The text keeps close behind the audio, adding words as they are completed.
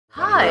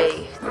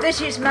Hi,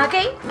 this is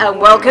Maggie and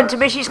welcome to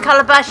Mrs.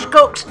 Calabash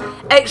Cook's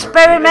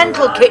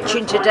experimental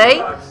kitchen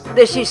today.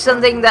 This is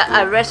something that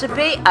a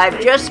recipe I've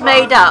just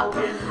made up.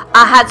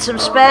 I had some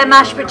spare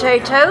mashed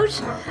potatoes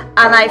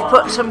and I've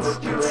put some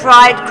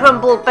fried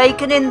crumbled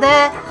bacon in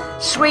there,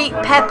 sweet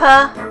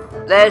pepper,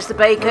 there's the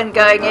bacon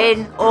going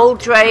in, all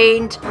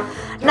drained.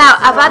 Now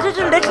I've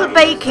added a little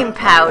baking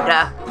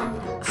powder,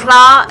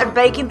 flour and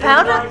baking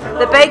powder.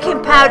 The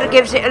baking powder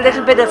gives it a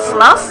little bit of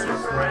fluff,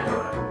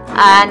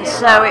 and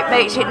so it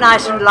makes it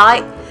nice and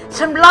light.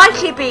 Some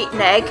lightly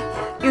beaten egg.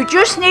 You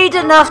just need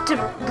enough to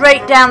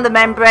break down the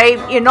membrane.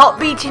 You're not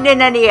beating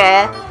in any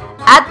air.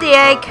 Add the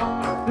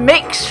egg,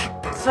 mix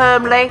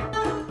firmly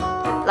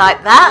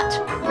like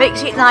that,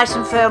 mix it nice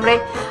and firmly,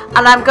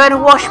 and I'm going to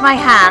wash my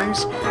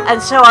hands,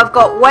 and so I've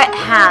got wet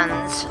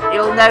hands.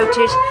 You'll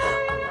notice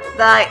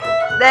that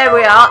there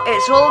we are,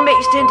 it's all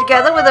mixed in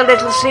together with a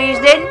little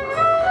seasoning.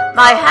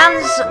 My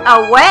hands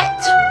are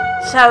wet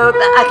so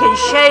that I can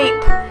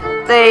shape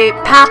the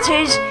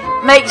patties,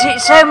 makes it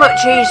so much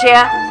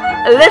easier.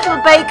 A little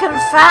bacon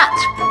fat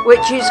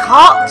which is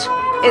hot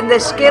in the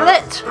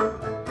skillet,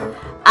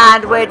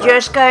 and we're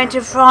just going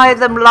to fry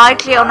them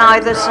lightly on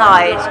either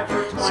side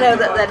so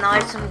that they're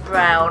nice and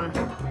brown.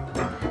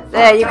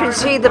 There, you can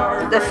see the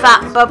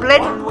fat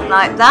bubbling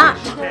like that.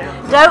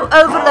 Don't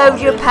overload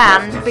your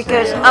pan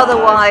because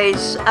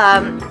otherwise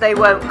they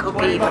won't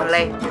cook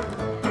evenly.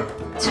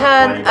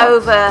 Turn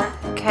over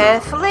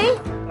carefully,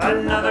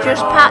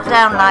 just pat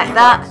down like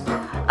that,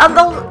 and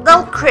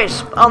they'll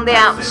crisp on the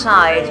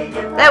outside.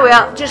 There we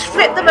are, just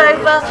flip them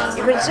over.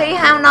 You can see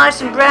how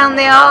nice and brown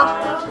they are,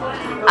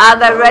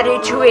 and they're ready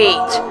to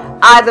eat,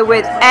 either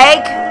with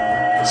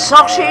egg,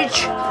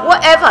 sausage,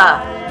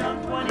 whatever.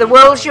 The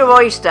world's your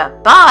oyster.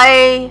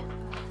 Bye!